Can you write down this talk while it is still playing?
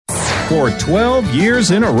for 12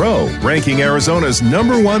 years in a row, ranking Arizona's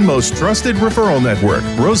 #1 most trusted referral network,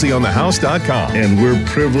 RosieOnTheHouse.com. And we're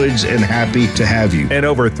privileged and happy to have you. And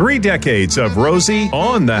over 3 decades of Rosie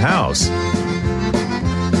on the House.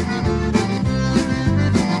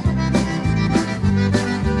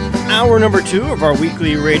 Hour number 2 of our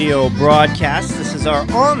weekly radio broadcast. This is our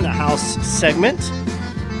On the House segment.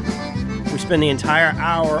 We spend the entire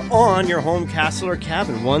hour on your home, castle, or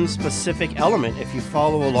cabin, one specific element. If you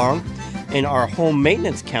follow along in our home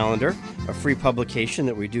maintenance calendar, a free publication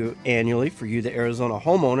that we do annually for you, the Arizona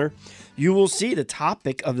homeowner, you will see the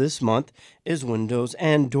topic of this month is windows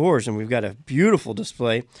and doors. And we've got a beautiful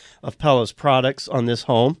display of Pella's products on this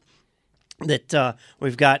home that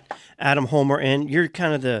we've got Adam Homer in. You're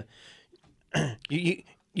kind of the...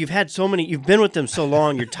 You've had so many. You've been with them so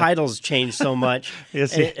long. Your titles changed so much.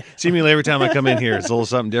 Yes, seemingly every time I come in here, it's a little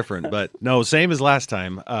something different. But no, same as last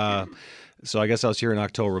time. So I guess I was here in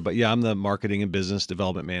October. But yeah, I'm the marketing and business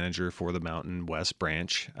development manager for the Mountain West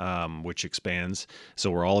branch, which expands.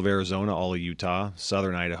 So we're all of Arizona, all of Utah,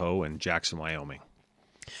 Southern Idaho, and Jackson, Wyoming.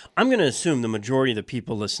 I'm going to assume the majority of the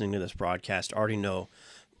people listening to this broadcast already know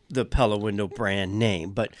the Pella window brand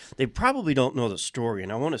name, but they probably don't know the story.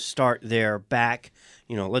 And I want to start there back,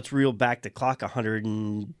 let's reel back the clock 100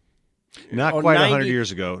 and... Not quite 100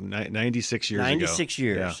 years ago, 96 years ago. 96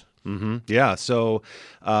 years. Yeah. Mm-hmm. Yeah. So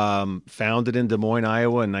founded in Des Moines,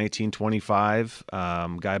 Iowa in 1925,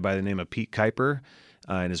 guy by the name of Pete Kuiper.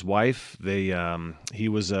 And his wife, he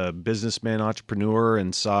was a businessman, entrepreneur,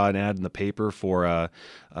 and saw an ad in the paper for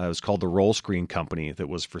it was called the Roll Screen Company that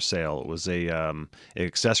was for sale. It was an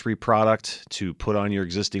accessory product to put on your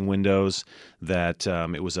existing windows. That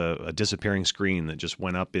it was a disappearing screen that just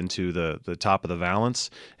went up into the top of the valance,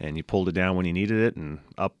 and you pulled it down when you needed it, and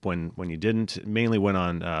up when you didn't. It mainly went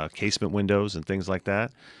on casement windows and things like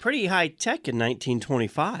that. Pretty high tech in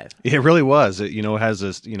 1925. It really was. It has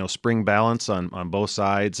this spring balance on both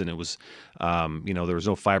sides, and it was there was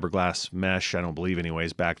no fiberglass mesh, I don't believe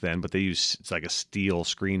anyways back then, but they used it's like a steel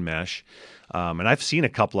screen mesh. And I've seen a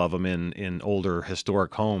couple of them in older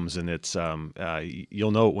historic homes, and it's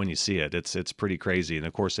you'll know it when you see it. It's pretty crazy. And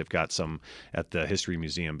of course they've got some at the History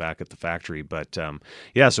Museum back at the factory. But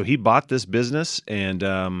so he bought this business and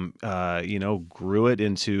grew it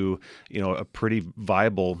into a pretty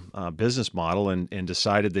viable business model, and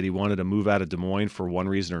decided that he wanted to move out of Des Moines for one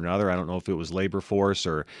reason or another. I don't know if it was labor force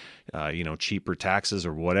or cheaper taxes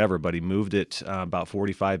or whatever, but he moved it about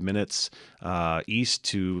 45 minutes east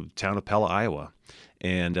to town of Pella, Iowa.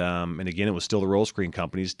 And again, it was still the Roll Screen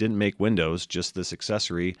companies. Didn't make windows, just this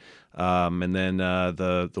accessory. And then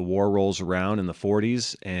the war rolls around in the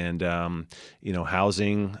 40s, and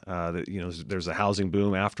housing. There's a housing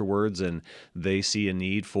boom afterwards, and they see a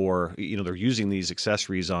need for they're using these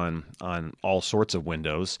accessories on all sorts of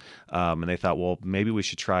windows. And they thought, well, maybe we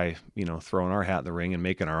should try throwing our hat in the ring and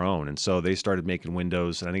making our own. And so they started making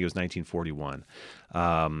windows. I think it was 1941,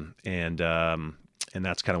 and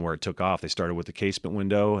that's kind of where it took off. They started with the casement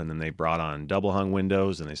window, and then they brought on double hung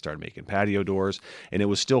windows, and they started making patio doors. And it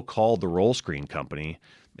was still called the Roll Screen Company,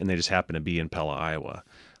 and they just happened to be in Pella, Iowa.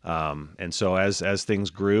 And so as things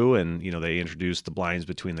grew, and they introduced the blinds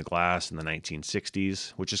between the glass in the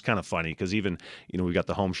 1960s, which is kind of funny because even we got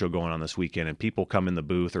the home show going on this weekend, and people come in the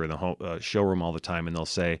booth or in the showroom all the time, and they'll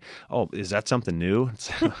say, "Oh, is that something new?"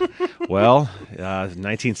 Well,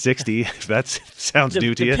 1960. If that sounds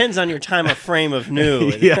new to you, depends on your time of frame of new.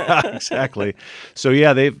 Yeah, exactly. So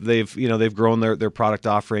yeah, they've grown their product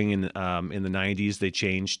offering in the 90s. They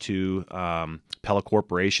changed to Pella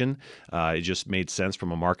Corporation. It just made sense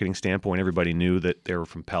from a marketing standpoint. Everybody knew that they were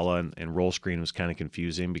from Pella, and Roll Screen was kind of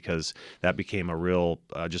confusing because that became a real,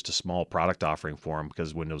 just a small product offering for them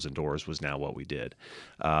because windows and doors was now what we did.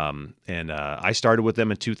 And I started with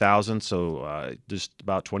them in 2000, so just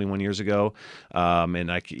about 21 years ago. And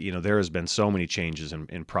there has been so many changes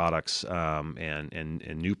in products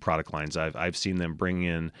and new product lines. I've seen them bring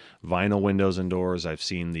in vinyl windows and doors. I've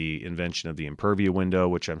seen the invention of the Impervia window,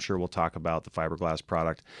 which I'm sure we'll talk about, the fiberglass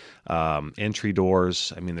product, entry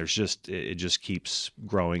doors. I mean, it just keeps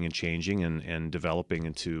growing and changing and developing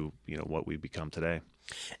into what we've become today.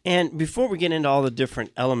 And before we get into all the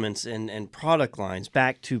different elements and product lines,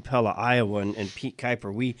 back to Pella, Iowa, and Pete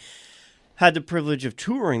Kuiper, we had the privilege of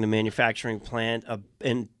touring the manufacturing plant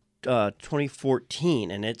in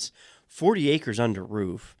 2014, and it's 40 acres under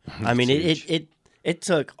roof. I mean, it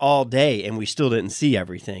took all day, and we still didn't see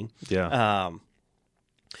everything. Yeah.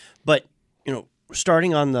 But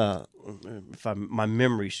starting on the, my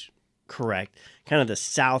memory's correct, kind of the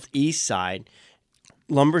southeast side,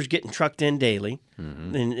 lumber's getting trucked in daily.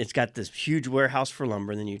 And it's got this huge warehouse for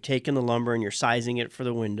lumber. And then you're taking the lumber and you're sizing it for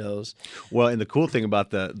the windows. Well, and the cool thing about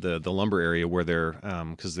the lumber area where they're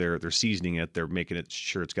because they're seasoning it, they're making it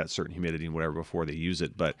sure it's got certain humidity and whatever before they use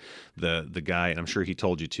it. But the guy, and I'm sure he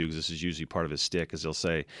told you too, because this is usually part of his stick, is he'll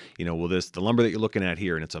say, well, the lumber that you're looking at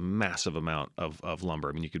here, and it's a massive amount of lumber.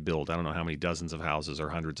 I mean, you could build I don't know how many dozens of houses or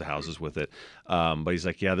hundreds of houses with it. But he's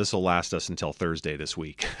like, yeah, this will last us until Thursday this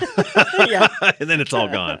week, and then it's all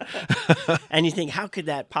gone. And you think, how could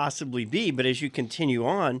that possibly be? But as you continue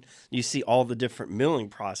on, you see all the different milling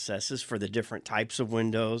processes for the different types of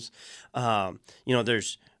windows.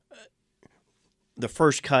 There's the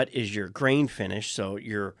first cut is your grain finish, so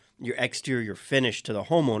your exterior finish to the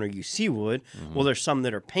homeowner, you see wood. Well, there's some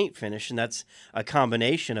that are paint finish, and that's a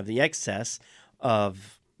combination of the excess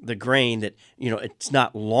of the grain that, it's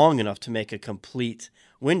not long enough to make a complete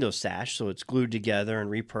window sash, so it's glued together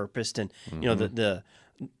and repurposed. And,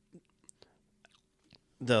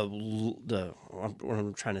 what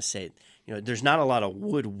I'm trying to say, there's not a lot of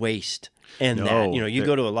wood waste in that. You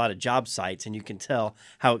go to a lot of job sites and you can tell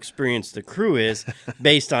how experienced the crew is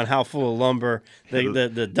based on how full of lumber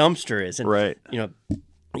the dumpster is. And, right.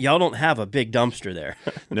 Y'all don't have a big dumpster there.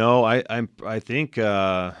 No, I think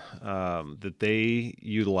that they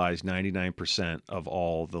utilize 99% of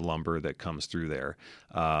all the lumber that comes through there,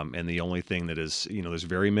 and the only thing that is there's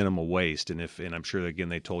very minimal waste. And I'm sure again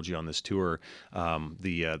they told you on this tour,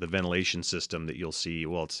 the ventilation system that you'll see.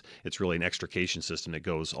 Well, it's really an extrication system that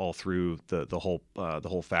goes all through the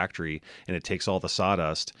whole factory, and it takes all the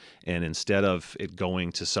sawdust, and instead of it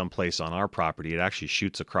going to someplace on our property, it actually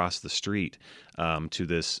shoots across the street to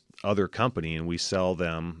this other company, and we sell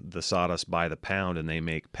them the sawdust by the pound, and they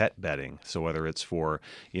make pet bedding. So whether it's for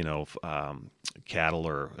cattle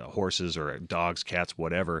or horses or dogs, cats,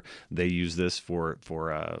 whatever, they use this for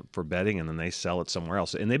bedding, and then they sell it somewhere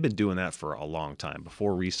else. And they've been doing that for a long time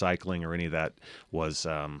before recycling or any of that was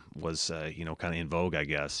kind of in vogue, I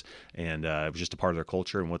guess. And it was just a part of their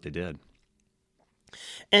culture and what they did.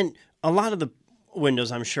 And a lot of the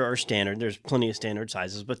windows, I'm sure, are standard. There's plenty of standard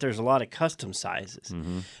sizes, but there's a lot of custom sizes.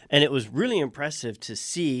 And it was really impressive to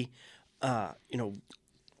see,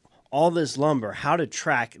 all this lumber, how to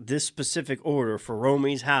track this specific order for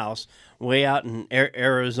Romy's house way out in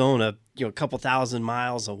Arizona, a couple thousand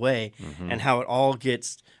miles away, and how it all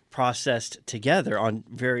gets processed together on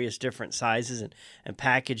various different sizes and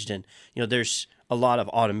packaged. And, there's a lot of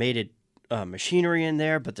automated machinery in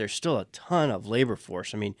there, but there's still a ton of labor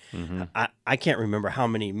force. I mean, I can't remember how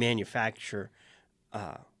many manufacturer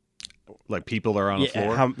like people are on the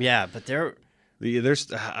floor. But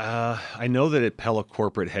there's I know that at Pella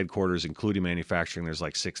corporate headquarters, including manufacturing, there's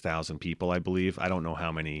like 6,000 people, I believe. I don't know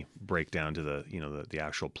how many break down to the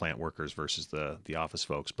actual plant workers versus the office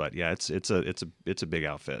folks, but yeah, it's a big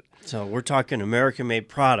outfit. So we're talking American-made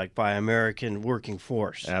product by American working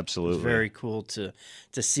force. Absolutely, it's very cool to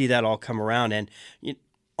see that all come around. And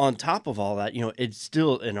on top of all that, it's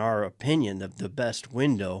still, in our opinion, the best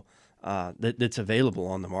window that's available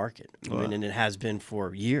on the market. And it has been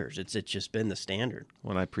for years. It's just been the standard.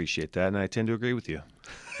 Well, I appreciate that, and I tend to agree with you.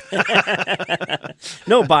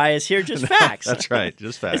 No bias here, just facts. That's right,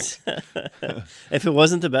 just facts. If it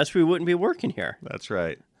wasn't the best, we wouldn't be working here. That's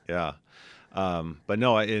right. Yeah. But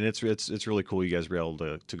no, and it's really cool. You guys were able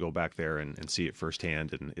to go back there and see it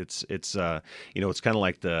firsthand, and it's it's kind of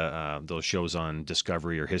like those shows on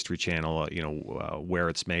Discovery or History Channel, where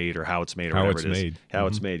it's made or how it's made or how whatever it's it is. made. How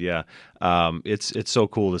it's made, yeah. It's so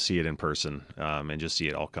cool to see it in person and just see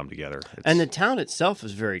it all come together. And the town itself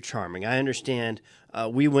is very charming. I understand.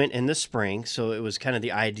 We went in the spring, so it was kind of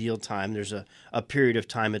the ideal time. There's a period of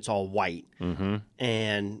time it's all white,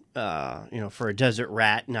 and for a desert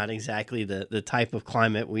rat, not exactly the type of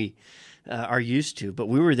climate we are used to. But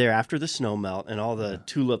we were there after the snow melt, and all the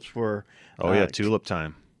tulips were tulip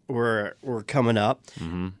time were coming up.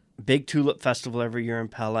 Big tulip festival every year in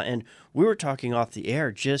Pella, and we were talking off the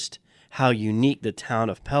air just how unique the town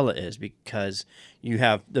of Pella is, because you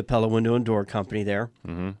have the Pella Window and Door Company there.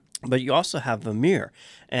 But you also have Vermeer.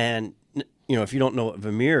 And, if you don't know what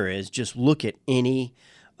Vermeer is, just look at any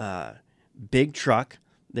big truck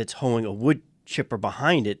that's holding a wood chipper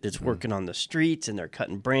behind it that's working on the streets, and they're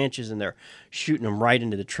cutting branches and they're shooting them right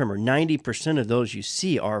into the trimmer. 90% of those you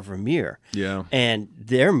see are Vermeer. Yeah. And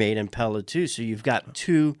they're made in Pella too. So you've got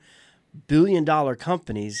 $2 billion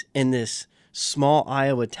companies in this small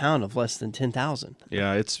Iowa town of less than 10,000.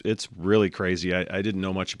 Yeah, it's really crazy. I didn't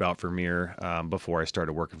know much about Vermeer before I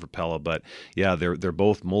started working for Pella, but yeah, they're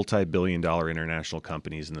both multi-billion-dollar international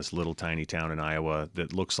companies in this little tiny town in Iowa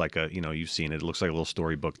that looks like you've seen it. It looks like a little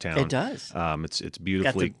storybook town. It does. It's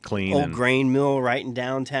beautifully clean. Old grain mill right in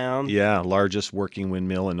downtown. Yeah, largest working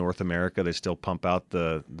windmill in North America. They still pump out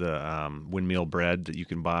the windmill bread that you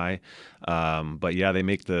can buy. But yeah, they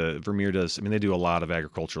make Vermeer does. I mean, they do a lot of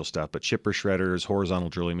agricultural stuff, but chipper shredders, horizontal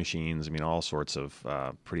drilling machines. I mean, all sorts of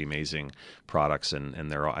pretty amazing products.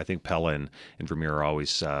 And they're I think Pella and Vermeer are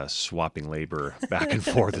always swapping labor back and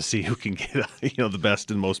forth to see who can get the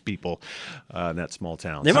best and most people in that small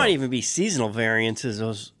town. There might even be seasonal variances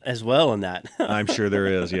as well in that. I'm sure there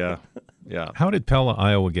is. Yeah. How did Pella,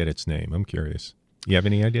 Iowa, get its name? I'm curious. You have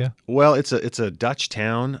any idea? Well, it's a Dutch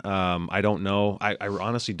town. I don't know. I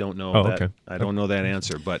honestly don't know. Okay. I don't know that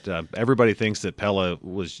answer. But everybody thinks that Pella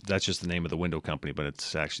that's just the name of the window company, but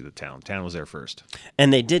it's actually the town. Town was there first.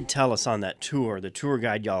 And they did tell us on that tour, the tour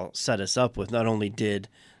guide y'all set us up with not only did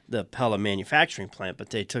the Pella manufacturing plant,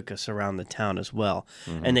 but they took us around the town as well.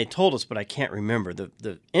 Mm-hmm. And they told us, but I can't remember.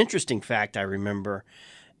 The interesting fact I remember,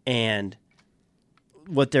 and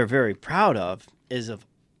what they're very proud of, is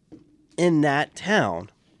in that town,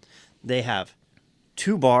 they have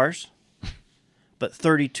 2 bars, but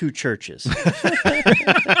 32 churches.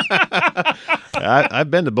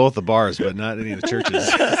 I've been to both the bars, but not any of the churches.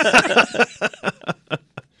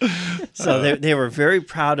 So they were very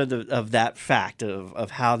proud of that fact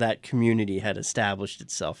of how that community had established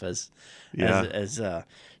itself as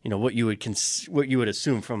what you would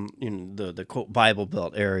assume from the quote Bible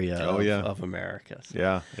Belt area of America. So.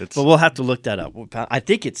 Yeah, but we'll have to look that up. I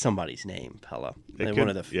think it's somebody's name, Pella, one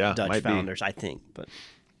of the Dutch founders. Be. I think, but.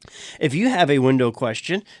 If you have a window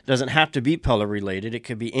question, it doesn't have to be Pella related. It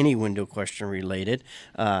could be any window question related.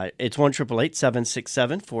 It's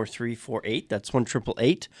 1-888-767-4348. That's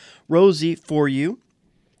 1-888-ROSIE for you.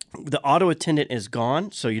 The auto attendant is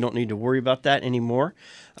gone, so you don't need to worry about that anymore.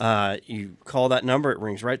 You call that number. It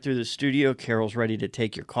rings right through the studio. Carol's ready to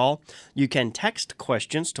take your call. You can text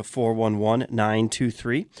questions to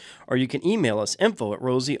 411-923, or you can email us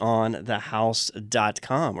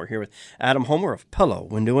info@rosieonthehouse.com. We're here with Adam Homer of Pella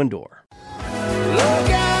Window and Door. Look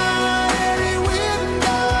out any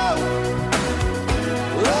window.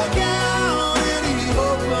 Look out any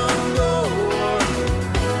open door.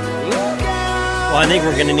 Look out. Well, I think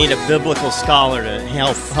we're going to need a biblical scholar to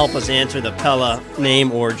help us answer the Pella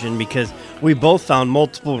name origin, because we both found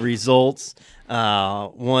multiple results.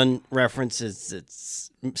 One reference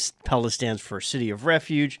is Pella stands for City of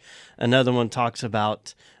Refuge. Another one talks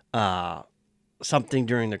about something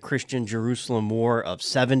during the Christian Jerusalem War of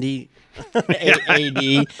 70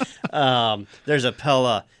 AD. There's a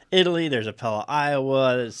Pella, Italy. There's a Pella,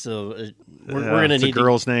 Iowa. So we're going to need a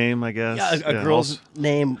girl's name, I guess. Yeah, a girl's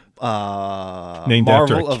name. Named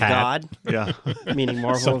Marvel after a of cat. God. Yeah, meaning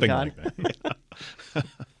Marvel Something of God. like that.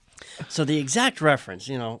 So the exact reference,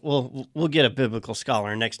 we'll get a biblical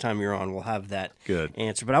scholar next time you're on. We'll have that Good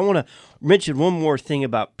answer. But I want to mention one more thing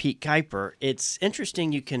about Pete Kuiper. It's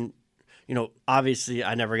interesting. You can, obviously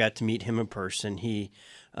I never got to meet him in person. He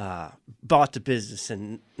bought the business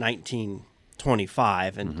in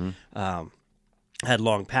 1925 and had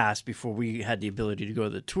long passed before we had the ability to go to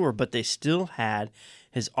the tour. But they still had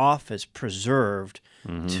his office preserved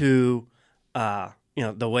to,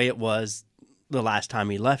 the way it was the last time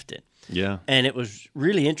he left it. Yeah. And it was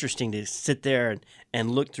really interesting to sit there and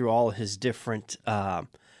look through all his different,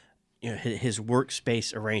 his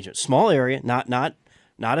workspace arrangement. Small area, not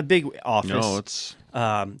a big office. No, it's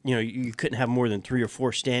you couldn't have more than 3 or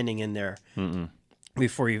 4 standing in there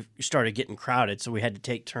before you started getting crowded. So we had to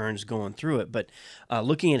take turns going through it. But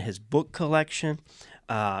looking at his book collection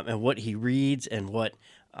and what he reads and what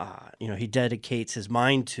he dedicates his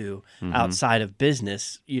mind to outside of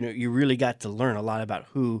business, you really got to learn a lot about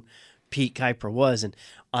who Pete Kuiper was. And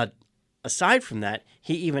aside from that,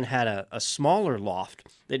 he even had a smaller loft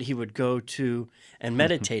that he would go to and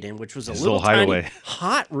meditate in, which was a little tiny,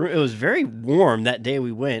 hot room. It was very warm that day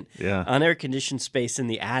we went. Yeah, unair-conditioned space in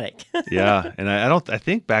the attic. Yeah, and I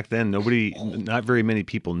think back then not very many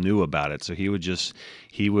people knew about it. So he would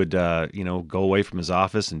go away from his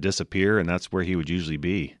office and disappear, and that's where he would usually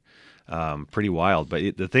be. Pretty wild.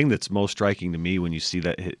 But the thing that's most striking to me when you see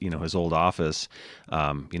that, his old office,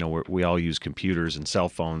 we all use computers and cell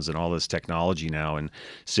phones and all this technology now, and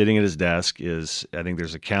sitting at his desk I think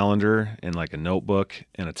there's a calendar and like a notebook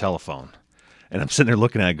and a telephone. And I'm sitting there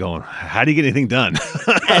looking at it going, how do you get anything done?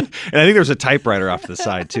 And I think there's a typewriter off to the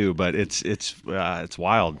side too, but it's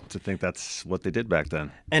wild to think that's what they did back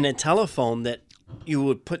then. And a telephone that you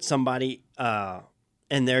would put somebody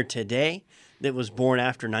in there today that was born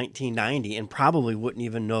after 1990 and probably wouldn't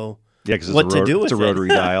even know Yeah, because what to do with it's a rotary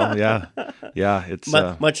dial. Yeah, yeah. It's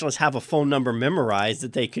much less have a phone number memorized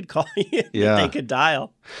that they could call you, Yeah. that they could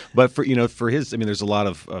dial. But for his, I mean, there's a lot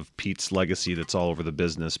of Pete's legacy that's all over the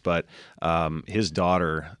business. But his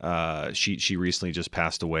daughter, she recently just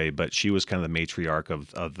passed away, but she was kind of the matriarch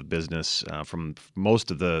of the business from most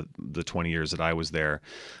of the 20 years that I was there.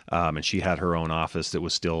 And she had her own office that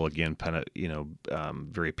was still, again, kind of,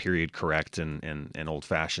 very period correct and old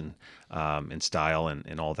fashioned in style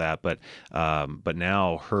and all that. But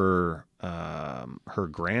now her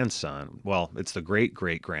grandson, well, it's the great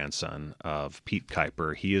grandson of Pete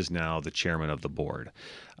Kuiper. He is now the chairman of the board,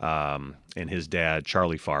 and his dad,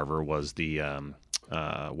 Charlie Farver, was the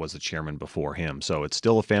chairman before him. So it's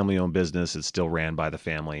still a family-owned business. It's still ran by the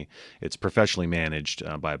family. It's professionally managed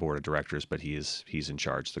by a board of directors, but he's in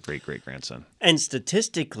charge. The great grandson. And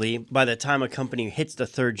statistically, by the time a company hits the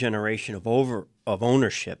third generation of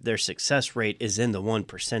ownership, their success rate is in the 1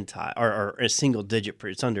 percentile or a single digit.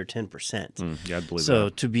 It's under 10%. Yeah, I believe So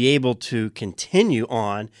that. to be able to continue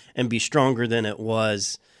on and be stronger than it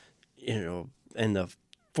was, in the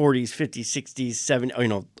 40s, 50s, 60s,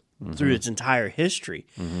 70s, through its entire history,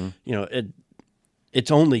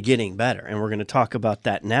 it's only getting better. And we're going to talk about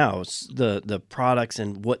that now. It's the products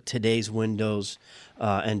and what today's windows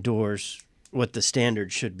and doors, what the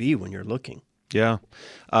standard should be when you're looking. Yeah,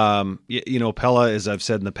 Pella, as I've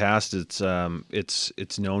said in the past, it's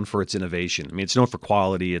known for its innovation. I mean, it's known for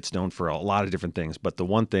quality. It's known for a lot of different things. But the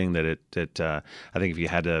one thing that I think if you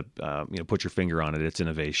had to put your finger on it, it's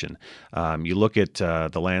innovation. You look at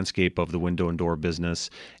the landscape of the window and door business,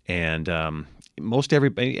 and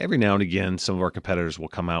every now and again, some of our competitors will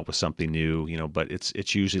come out with something new, but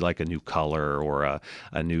it's usually like a new color or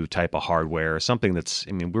a new type of hardware, something that's,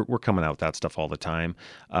 I mean, we're coming out with that stuff all the time,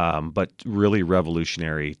 but really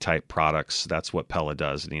revolutionary type products. That's what Pella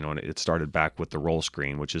does. And it started back with the roll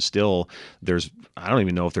screen, which is still, I don't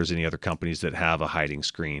even know if there's any other companies that have a hiding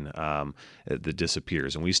screen that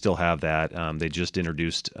disappears, and we still have that. They just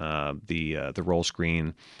introduced the roll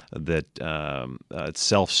screen that it's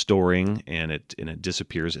self-storing, and it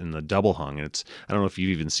disappears in the double hung. And I don't know if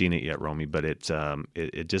you've even seen it yet, Romy, but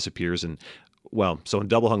it disappears. And well, so in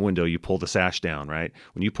double hung window, you pull the sash down, right?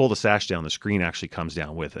 When you pull the sash down, the screen actually comes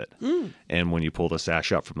down with it. And when you pull the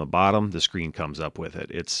sash up from the bottom, the screen comes up with it.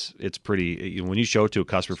 It's pretty. When you show it to a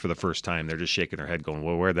customer for the first time, they're just shaking their head, going,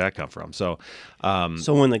 "Well, where'd that come from?" So,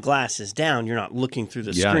 So when the glass is down, you're not looking through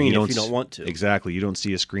the screen if you don't want to. Exactly. You don't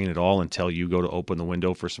see a screen at all until you go to open the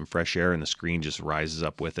window for some fresh air, and the screen just rises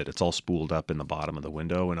up with it. It's all spooled up in the bottom of the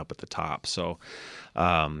window and up at the top. So,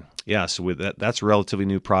 so with that's a relatively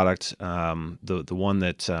new product. The one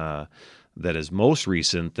that is most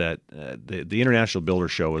recent, that the International Builder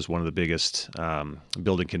Show is one of the biggest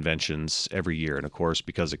building conventions every year, and of course,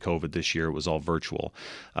 because of COVID this year, it was all virtual.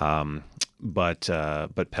 But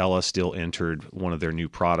Pella still entered one of their new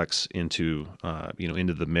products into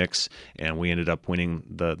the mix, and we ended up winning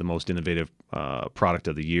the most innovative product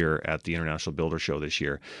of the year at the International Builder Show this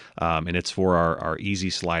year, and it's for our Easy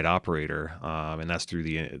Slide operator, and that's through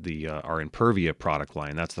our Impervia product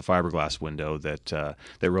line. That's the fiberglass window that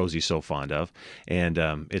Rosie's so fond of, and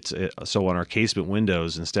so on our casement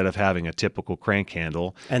windows, instead of having a typical crank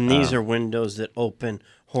handle, and these are windows that open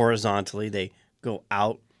horizontally. They go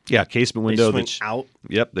out. Yeah, casement window. They swing out.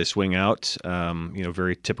 Yep, they swing out.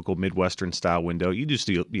 Very typical Midwestern style window. You do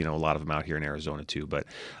see, a lot of them out here in Arizona too. But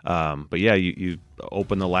yeah, you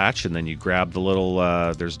open the latch and then you grab the little.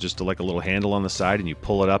 There's just like a little handle on the side, and you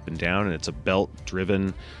pull it up and down, and it's a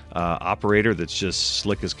belt-driven operator that's just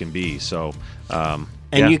slick as can be. So. And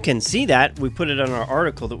you can see that. We put it on our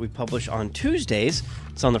article that we publish on Tuesdays.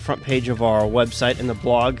 It's on the front page of our website in the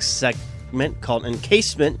blog segment called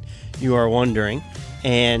Encasement, You Are Wondering.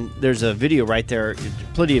 And there's a video right there,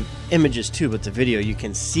 plenty of images too, but the video, you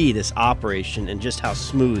can see this operation and just how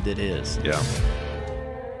smooth it is. Yeah.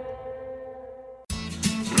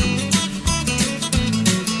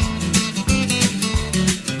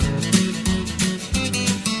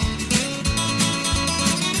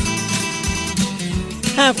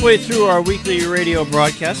 Halfway through our weekly radio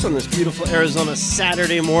broadcast on this beautiful Arizona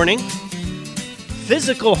Saturday morning,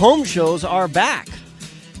 physical home shows are back.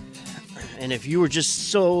 And if you were just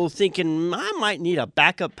so thinking, I might need a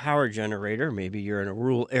backup power generator, maybe you're in a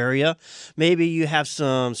rural area, maybe you have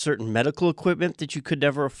some certain medical equipment that you could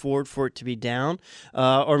never afford for it to be down,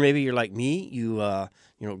 or maybe you're like me, you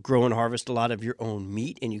grow and harvest a lot of your own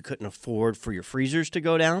meat and you couldn't afford for your freezers to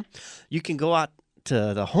go down, you can go out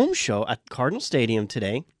to the home show at Cardinal Stadium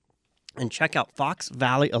today And check out Fox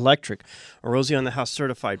Valley Electric, a Rosie on the House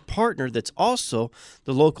certified partner that's also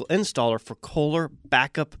the local installer for Kohler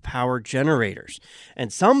backup power generators.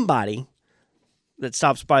 And somebody that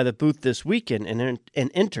stops by the booth this weekend and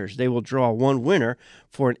enters, they will draw one winner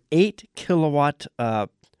for an 8 kilowatt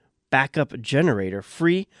backup generator,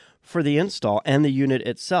 free for the install and the unit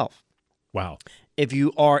itself. Wow. If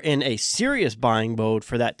you are in a serious buying mode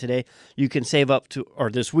for that today, you can save up to,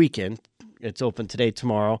 or this weekend, it's open today,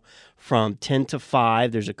 tomorrow, from 10 to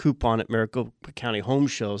 5. There's a coupon at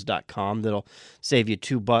MaricopaCountyHomeshows.com that'll save you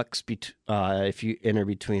 $2 if you enter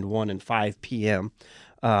between 1 and 5 p.m.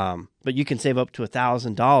 But you can save up to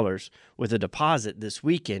 $1,000 with a deposit this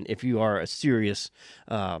weekend if you are a serious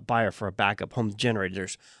buyer for a backup home generator.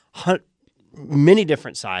 There's many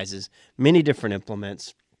different sizes, many different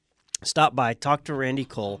implements. Stop by, talk to Randy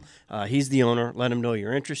Cole. He's the owner. Let him know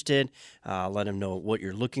you're interested. Let him know what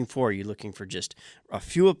you're looking for. Are you looking for just a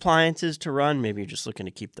few appliances to run? Maybe you're just looking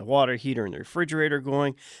to keep the water heater and the refrigerator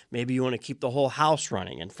going. Maybe you want to keep the whole house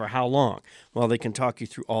running, and for how long? Well, they can talk you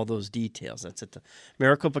through all those details. That's at the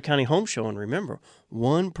Maricopa County Home Show. And remember,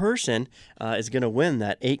 one person is going to win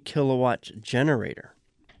that 8 kilowatt generator.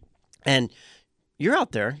 And you're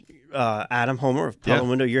out there, Adam Homer of Pella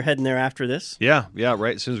Window. You're heading there after this? Yeah.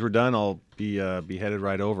 Right. As soon as we're done, I'll be headed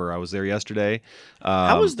right over. I was there yesterday.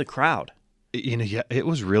 How was the crowd? Yeah, it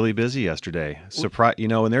was really busy yesterday. Surprise,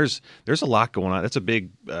 and there's a lot going on. That's a big,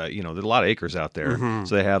 there's a lot of acres out there. Mm-hmm.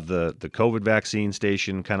 So they have the COVID vaccine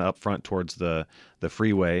station kind of up front towards the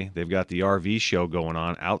freeway. They've got the RV show going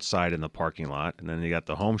on outside in the parking lot, and then they got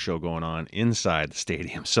the home show going on inside the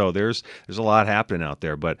stadium. So there's a lot happening out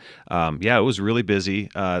there. But it was really busy.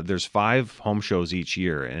 There's 5 home shows each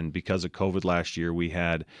year, and because of COVID last year, we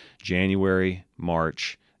had January,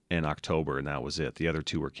 March, and October, and that was it. The other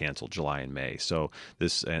 2 were canceled, July and May. So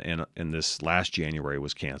this and this last January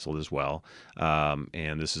was canceled as well.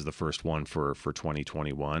 And this is the first one for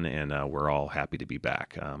 2021, and we're all happy to be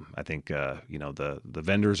back. I think the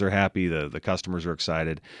vendors are happy, the customers are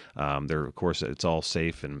excited. They're, of course, it's all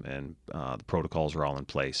safe, and the protocols are all in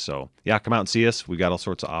place. So yeah, come out and see us. We got all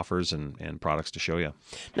sorts of offers and products to show you.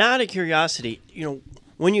 Now, out of curiosity,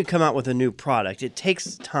 when you come out with a new product, it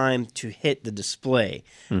takes time to hit the display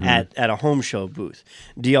at a home show booth.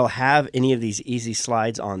 Do y'all have any of these easy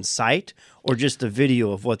slides on site, or just a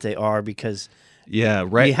video of what they are? Because you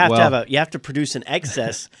have to produce an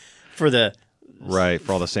excess for the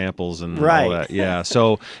for all the samples and right. all that. Yeah.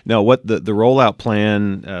 So no, what the rollout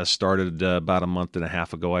plan started about a month and a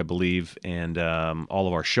half ago, I believe, and all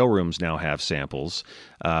of our showrooms now have samples,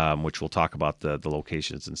 which we'll talk about the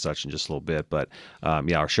locations and such in just a little bit. But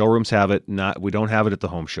our showrooms have it. We don't have it at the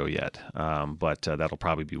home show yet, but that'll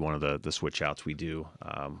probably be one of the switch outs we do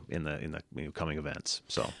in the coming events.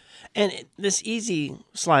 So, and this easy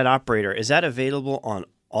slide operator, is that available on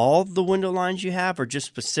all the window lines you have, or just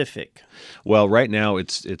specific? Well, right now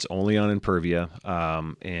it's only on Impervia,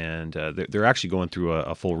 and they're actually going through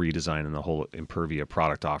a full redesign in the whole Impervia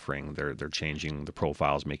product offering. They're changing the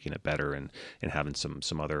profiles, making it better, and having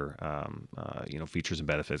some other features and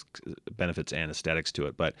benefits and aesthetics to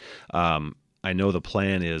it. But I know the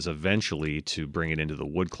plan is eventually to bring it into the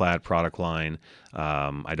wood-clad product line.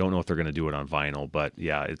 I don't know if they're going to do it on vinyl, but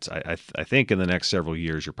yeah, I think in the next several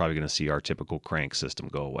years you're probably going to see our typical crank system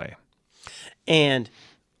go away. And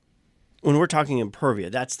when we're talking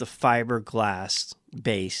Impervia, that's the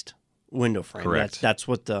fiberglass-based window frame. Correct. That's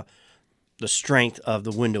what the strength of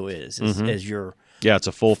the window is your... Yeah, it's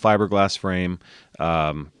a full fiberglass frame,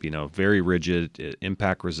 very rigid,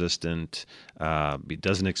 impact resistant. It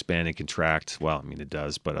doesn't expand and contract. Well, I mean, it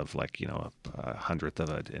does, but of a hundredth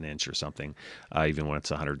of an inch or something, even when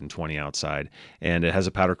it's 120 outside. And it has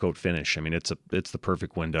a powder coat finish. I mean, it's the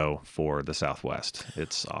perfect window for the Southwest.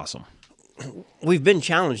 It's awesome. We've been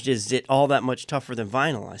challenged, is it all that much tougher than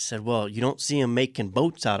vinyl? I said, well, you don't see them making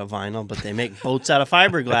boats out of vinyl, but they make boats out of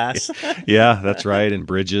fiberglass. Yeah, that's right, and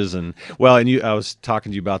bridges. I was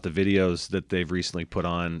talking to you about the videos that they've recently put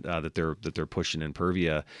on that they're pushing in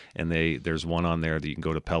Impervia, and there's one on there that you can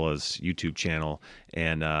go to Pella's YouTube channel,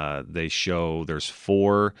 and they show there's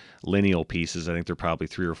 4 lineal pieces. I think they're probably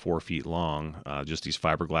 3 or 4 feet long, just these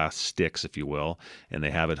fiberglass sticks, if you will, and they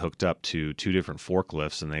have it hooked up to 2 different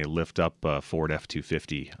forklifts, and they lift up Ford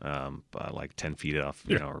F-250 like 10 feet off,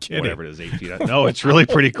 or whatever it is, 8 feet up. No, it's really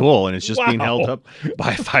pretty cool, and it's just being held up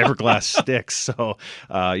by fiberglass sticks. So,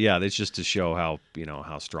 it's just to show how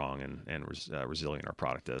strong and resilient our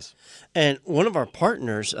product is. And one of our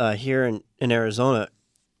partners here in Arizona,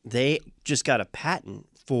 they just got a patent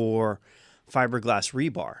for fiberglass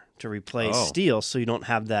rebar to replace steel, so you don't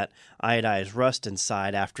have that iodized rust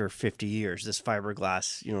inside after 50 years. This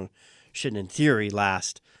fiberglass, should in theory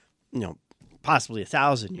last, possibly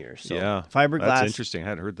 1,000 years. So Yeah, fiberglass, that's interesting. I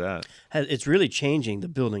hadn't heard that. it's really changing the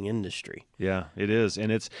building industry. Yeah, it is,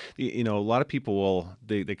 and it's a lot of people will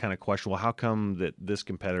they kind of question, well, how come that this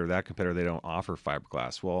competitor, that competitor, they don't offer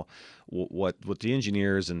fiberglass? Well, what the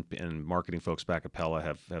engineers and marketing folks back at Pella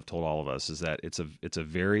have told all of us is that it's a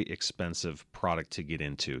very expensive product to get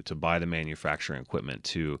into, to buy the manufacturing equipment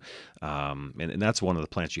to, and that's one of the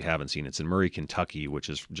plants you haven't seen. It's in Murray, Kentucky, which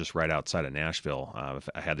is just right outside of Nashville.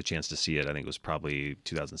 I had the chance to see it. I think it was probably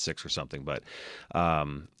 2006 or something, but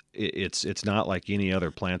it's not like any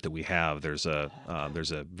other plant that we have. There's a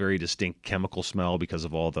very distinct chemical smell because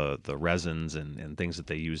of all the resins and things that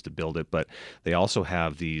they use to build it. But they also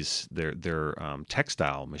have these their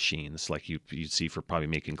textile machines like you'd see for probably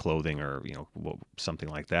making clothing or something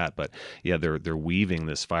like that. But yeah, they're weaving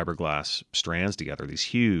this fiberglass strands together. These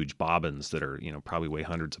huge bobbins that are probably weigh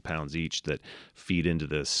hundreds of pounds each that feed into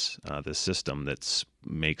this system that's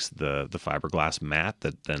makes the fiberglass mat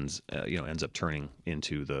that then ends up turning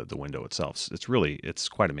into the window itself. It's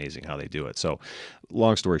quite amazing how they do it. So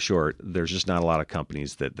long story short, there's just not a lot of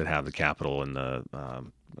companies that have the capital and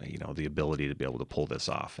the ability to be able to pull this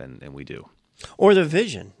off, and we do. Or the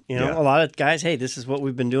vision. Yeah. A lot of guys, hey, this is what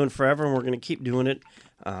we've been doing forever and we're going to keep doing it.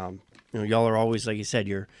 Y'all are always, like you said,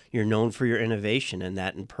 you're known for your innovation, and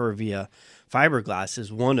that Impervia fiberglass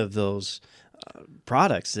is one of those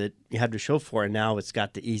products that you have to show for, and now it's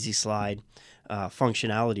got the easy slide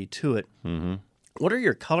functionality to it. Mm-hmm. What are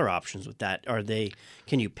your color options with that?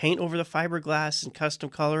 Can you paint over the fiberglass and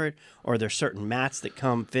custom color it, or are there certain mats that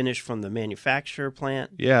come finished from the manufacturer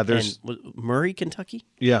plant? Yeah, there's Murray, Kentucky.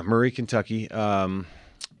 Yeah, Murray, Kentucky.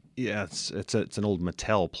 Yeah, it's an old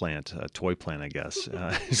Mattel plant, a toy plant, I guess.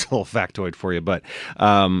 It's a little factoid for you, but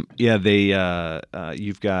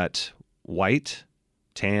you've got white,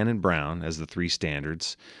 tan, and brown as the three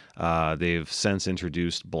standards. They've since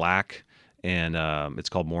introduced black, and it's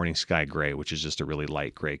called Morning Sky Gray, which is just a really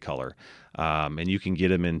light gray color. And you can get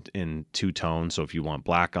them in two tones. So if you want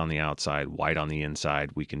black on the outside, white on the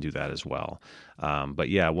inside, we can do that as well. But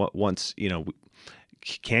yeah, once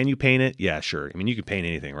can you paint it? Yeah, sure. I mean, you can paint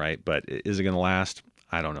anything, right? But is it going to last?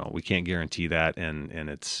 I don't know. We can't guarantee that, and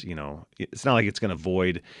it's it's not like it's going to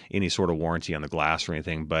void any sort of warranty on the glass or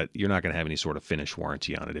anything. But you're not going to have any sort of finish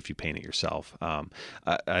warranty on it if you paint it yourself.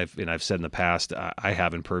 I've said in the past, I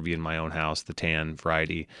have Impervia in my own house, the tan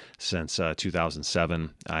variety, since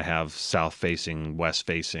 2007. I have south facing, west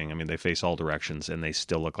facing. I mean, they face all directions, and they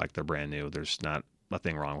still look like they're brand new. There's not a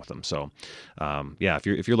thing wrong with them. So,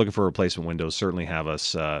 if you're looking for replacement windows, certainly have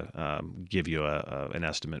us give you an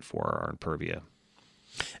estimate for our Impervia.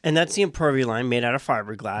 And that's the Impervia line made out of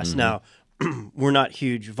fiberglass. Mm-hmm. Now, we're not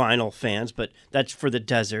huge vinyl fans, but that's for the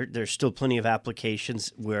desert. There's still plenty of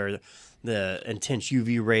applications where the intense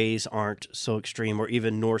UV rays aren't so extreme, or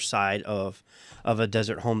even north side of a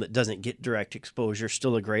desert home that doesn't get direct exposure.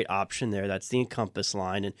 Still a great option there. That's the Encompass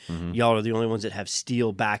line. And y'all are the only ones that have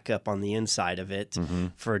steel backup on the inside of it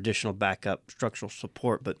for additional backup structural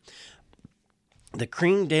support. But the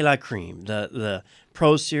Creme de la Creme, the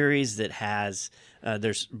Pro Series that has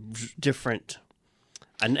there's different,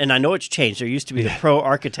 and I know it's changed. There used to be the Pro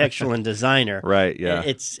Architectural and Designer. Right, yeah.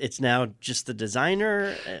 It's now just the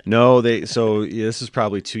Designer. No, this is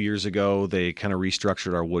probably 2 years ago. They kind of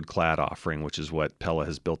restructured our wood clad offering, which is what Pella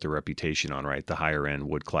has built their reputation on, right? The higher end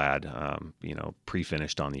wood clad,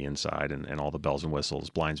 pre-finished on the inside, and all the bells and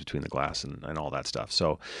whistles, blinds between the glass, and all that stuff.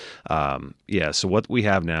 So, so what we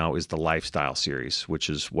have now is the Lifestyle Series, which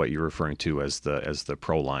is what you're referring to as the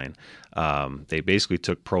Pro line. They basically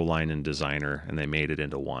took Pro line and Designer, and they made it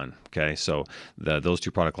into one. Okay, so those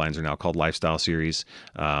two product lines are now called Lifestyle Series.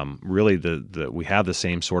 Really, we have the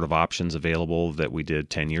same sort of options available that we did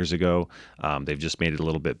 10 years ago. They've just made it a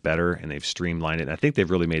little bit better, and they've streamlined it. And I think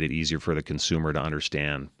they've really made it easier for the consumer to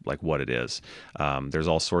understand like what it is. There's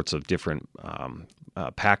all sorts of different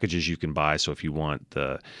packages you can buy. So if you want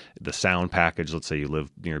the sound package, let's say you live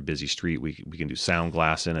near a busy street, we can do sound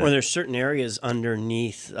glass in it. Or there's certain areas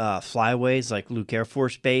underneath flyways, like Luke Air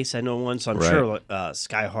Force Base. I know one, so I'm sure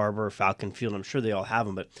Sky Harbor, Falcon Field, I'm sure they all have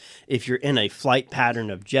them. But if you're in a flight pattern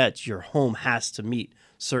of jets, your home has to meet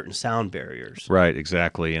certain sound barriers. Right,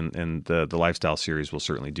 exactly. And the Lifestyle Series will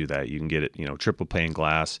certainly do that. You can get it, triple pane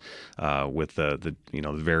glass with the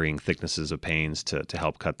varying thicknesses of panes to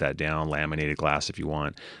help cut that down, laminated glass if you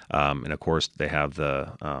want. And of course, they have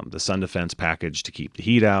the sun defense package to keep the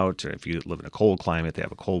heat out. Or if you live in a cold climate, they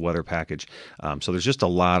have a cold weather package. So there's just a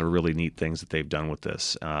lot of really neat things that they've done with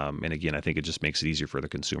this. And again, I think it just makes it easier for the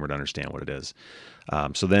consumer to understand what it is.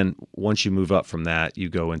 So then once you move up from that, you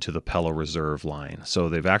go into the Pella Reserve line. So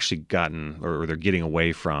they've actually gotten, or they're getting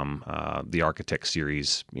away from the Architect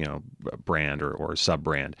Series, brand or sub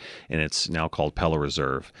brand, and it's now called Pella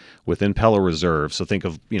Reserve. Within Pella Reserve, so think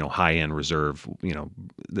of high end Reserve.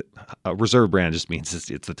 A Reserve brand just means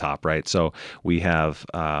it's the top, right? So we have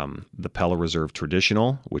the Pella Reserve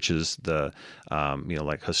Traditional, which is the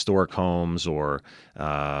like historic homes or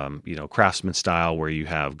craftsman style, where you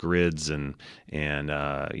have grids and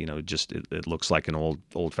just it looks like an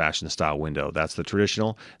old fashioned style window. That's the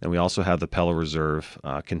Traditional. And we also have the Pella Reserve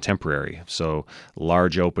Contemporary. So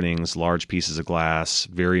large openings, large pieces of glass,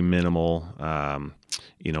 very minimal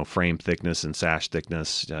frame thickness and sash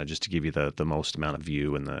thickness, just to give you the most amount of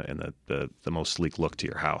view and the most sleek look to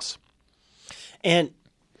your house. And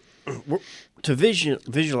to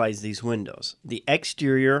visualize these windows, the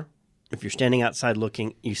exterior, if you're standing outside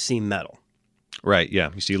looking, you see metal. Right,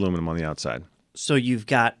 yeah. You see aluminum on the outside. So you've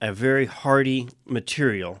got a very hardy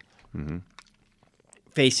material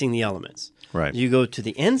facing the elements. Right. You go to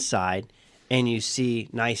the inside and you see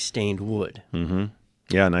nice stained wood. Mm-hmm.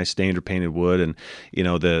 Yeah, nice stained or painted wood, and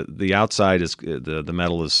the outside is the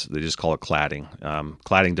metal is, they just call it cladding.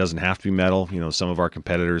 Cladding doesn't have to be metal. Some of our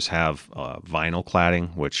competitors have vinyl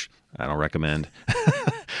cladding, which I don't recommend.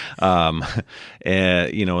 And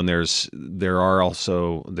there is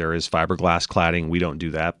fiberglass cladding. We don't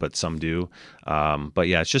do that, but some do. But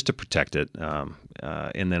yeah, it's just to protect it.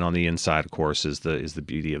 And then on the inside, of course, is the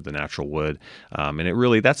beauty of the natural wood. And it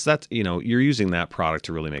really, that's you're using that product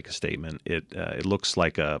to really make a statement. It looks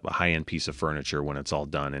like a high-end piece of furniture when it's all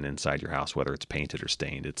done and inside your house, whether it's painted or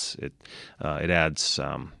stained. It adds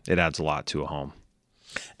a lot to a home.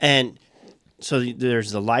 And so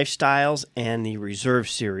there's the Lifestyles and the Reserve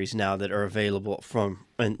series now that are available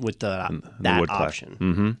with that wood option.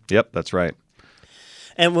 Mm-hmm. Yep, that's right.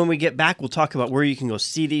 And when we get back, we'll talk about where you can go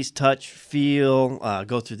see these, touch, feel,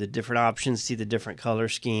 go through the different options, see the different color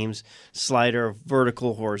schemes, slider,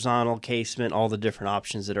 vertical, horizontal, casement, all the different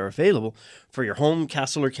options that are available for your home,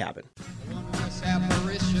 castle, or cabin. Wondrous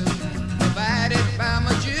apparition provided by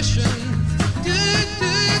magician.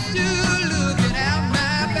 Looking out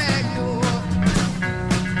my back door.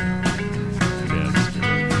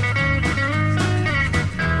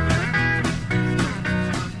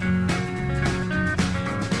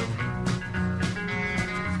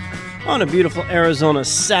 On a beautiful Arizona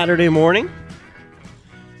Saturday morning,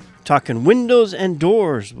 talking windows and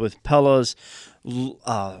doors with Pella's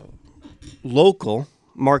local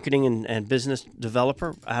marketing and business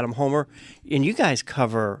developer, Adam Homer. And you guys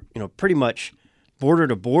cover, pretty much border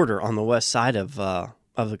to border on the west side of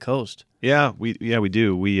the coast. Yeah, we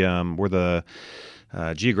do. We're the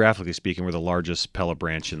geographically speaking, we're the largest Pella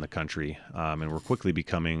branch in the country, and we're quickly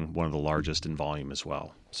becoming one of the largest in volume as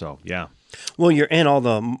well. So, yeah. Well, you're in all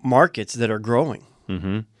the markets that are growing.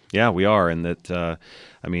 Mm-hmm. Yeah, we are, and that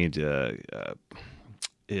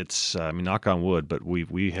it's knock on wood, but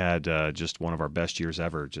we had just one of our best years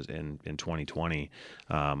ever just in 2020.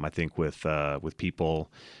 I think with people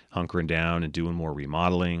hunkering down and doing more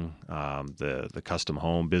remodeling, the custom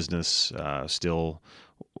home business still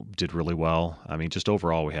did really well. Just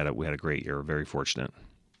overall, we had a great year. We're very fortunate.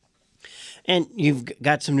 And you've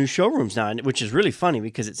got some new showrooms now, which is really funny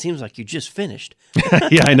because it seems like you just finished.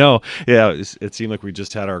 Yeah, I know. Yeah, it seemed like we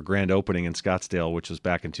just had our grand opening in Scottsdale, which was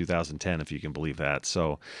back in 2010, if you can believe that.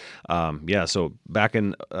 So, so back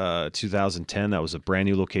in 2010, that was a brand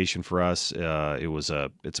new location for us.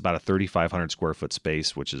 It's about a 3,500 square foot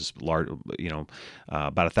space, which is large.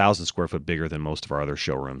 About 1,000 square foot bigger than most of our other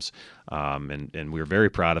showrooms. And we were very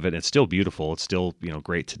proud of it. It's still beautiful. It's still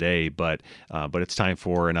great today, but it's time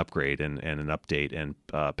for an upgrade and an update. And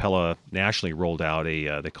Pella nationally rolled out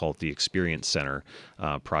they call it the Experience Center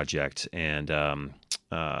project, and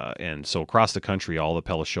so across the country, all the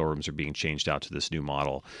Pella showrooms are being changed out to this new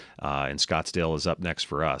model. And Scottsdale is up next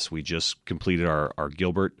for us. We just completed our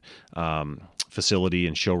Gilbert facility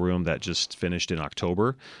and showroom that just finished in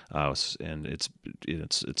October, and it's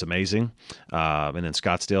amazing. And then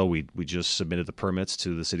Scottsdale, we just submitted the permits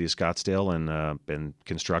to the city of Scottsdale, and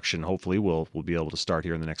construction hopefully will be able to start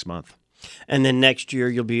here in the next month. And then next year,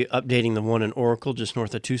 you'll be updating the one in Oracle, just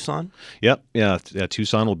north of Tucson? Yep. Yeah.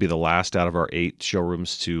 Tucson will be the last out of our 8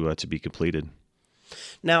 showrooms to be completed.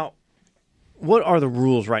 Now, what are the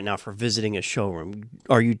rules right now for visiting a showroom?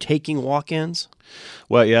 Are you taking walk-ins?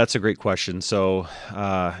 Well, yeah, that's a great question. So,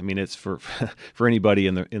 it's for anybody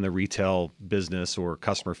in the retail business or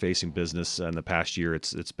customer-facing business in the past year.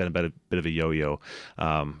 It's been a bit of a yo-yo.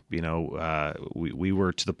 We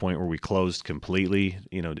were to the point where we closed completely.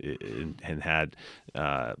 And had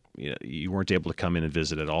you weren't able to come in and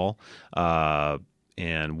visit at all.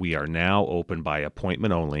 And we are now open by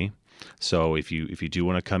appointment only. So if you do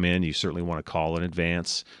want to come in, you certainly want to call in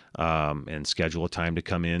advance and schedule a time to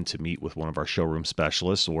come in to meet with one of our showroom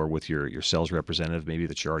specialists or with your sales representative, maybe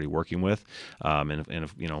that you're already working with. And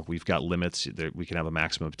if, we've got limits. We can have a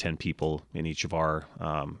maximum of 10 people in each of our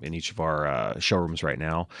showrooms right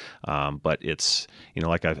now. But it's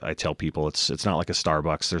like I tell people, it's not like a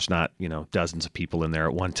Starbucks. There's not dozens of people in there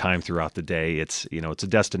at one time throughout the day. It's it's a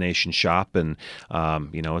destination shop, and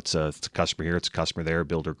it's a customer here, it's a customer there,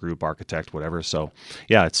 builder group, architect, whatever. So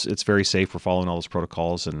yeah, it's very safe. We're following all those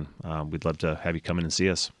protocols, and we'd love to have you come in and see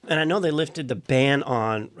us. And I know they lifted the ban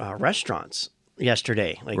on restaurants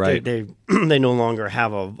yesterday. Like right. they no longer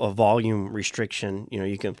have a volume restriction.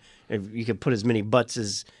 You can put as many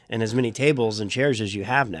butts and as many tables and chairs as you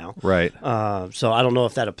have now. Right. So I don't know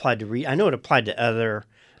if that applied to I know it applied to other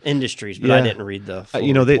industries, but I didn't read the full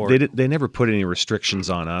report. They never put any restrictions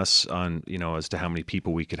on us on as to how many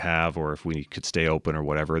people we could have or if we could stay open or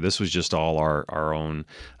whatever. This was just all our own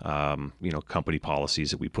company policies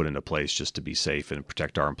that we put into place just to be safe and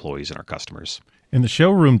protect our employees and our customers. And the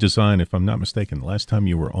showroom design, if I'm not mistaken, the last time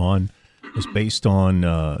you were on was based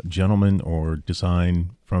on gentleman or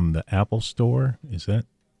design from the Apple Store. Is that?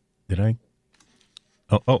 Did I?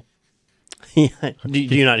 Oh. Do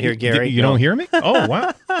you not hear Gary? You don't hear me? Oh,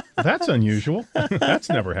 wow. That's unusual. That's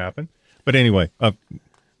never happened. But anyway,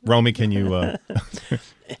 Romy, can you...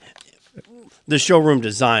 The showroom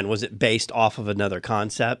design, was it based off of another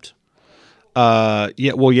concept?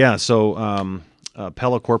 Yeah. So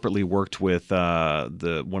Pella corporately worked with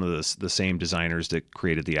one of the same designers that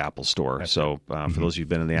created the Apple Store. That's so for those of you who've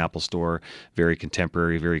been in the Apple Store, very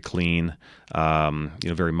contemporary, very clean,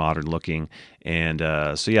 very modern looking. And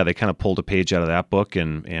they kind of pulled a page out of that book,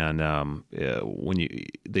 and when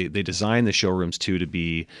they designed the showrooms too to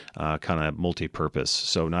be kind of multi-purpose.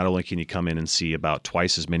 So not only can you come in and see about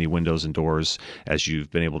twice as many windows and doors as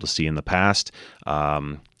you've been able to see in the past.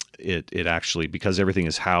 It actually, because everything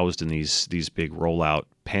is housed in these big rollout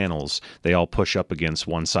panels, they all push up against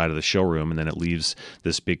one side of the showroom, and then it leaves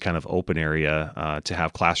this big kind of open area to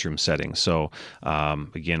have classroom settings. So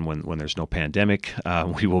again, when there's no pandemic,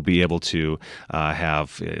 we will be able to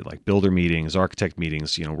have like builder meetings, architect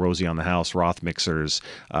meetings, Rosie on the House, Roth mixers,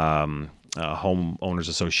 homeowners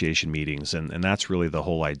association meetings, and that's really the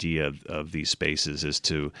whole idea of these spaces, is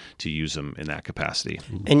to use them in that capacity.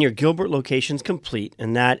 And your Gilbert location's complete,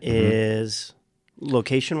 and that is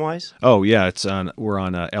location-wise? Oh yeah, we're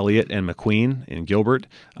on Elliott and McQueen in Gilbert.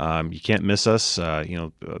 You can't miss us.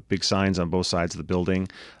 Big signs on both sides of the building,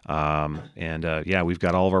 we've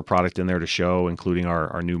got all of our product in there to show, including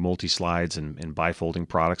our new multi-slides and bifolding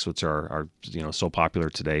products, which are so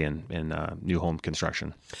popular today in new home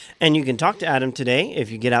construction. And you can talk to Adam today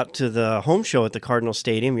if you get out to the home show at the Cardinal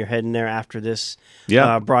Stadium. You're heading there after this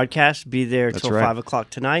broadcast. Be there till 5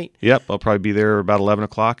 o'clock tonight. Yep, I'll probably be there about 11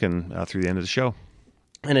 o'clock and through the end of the show.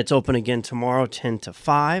 And it's open again tomorrow, 10 to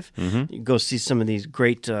 5. Mm-hmm. You go see some of these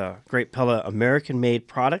great Pella American-made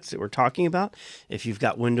products that we're talking about. If you've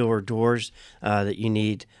got window or doors that you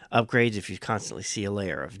need upgrades, if you constantly see a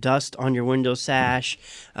layer of dust on your window sash,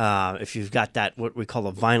 if you've got that what we call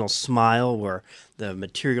a vinyl smile, where the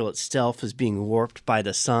material itself is being warped by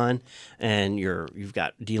the sun, and you've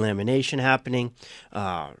got delamination happening,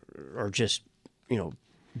 or just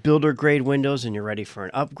builder grade windows, and you're ready for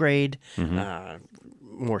an upgrade. Mm-hmm.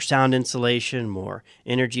 More sound insulation, more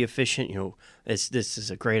energy efficient. This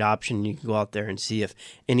is a great option. You can go out there and see if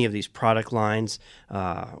any of these product lines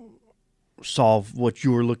solve what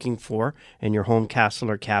you're looking for in your home,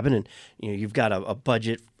 castle, or cabin. And you've got a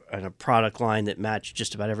budget and a product line that match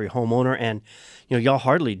just about every homeowner. And y'all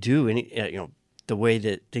hardly do any. The way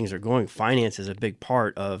that things are going, finance is a big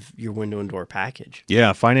part of your window and door package.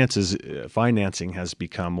 Yeah, financing has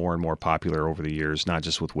become more and more popular over the years, not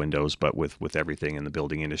just with windows, but with everything in the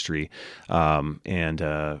building industry. We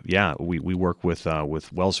work with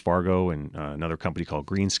Wells Fargo and another company called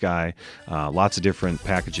Green Sky. Lots of different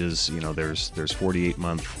packages. There's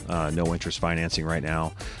 48-month no interest financing right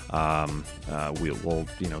now. We'll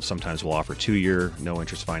sometimes we'll offer 2-year no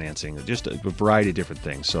interest financing. Just a variety of different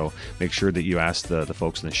things. So make sure that you ask the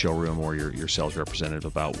folks in the showroom or your sales representative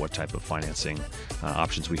about what type of financing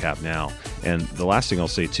options we have now. And the last thing I'll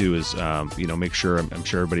say too is, make sure, I'm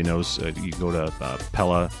sure everybody knows, you can go to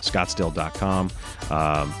PellaScottsdale.com,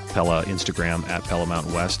 Pella Instagram at Pella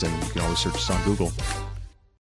Mountain West, and you can always search us on Google.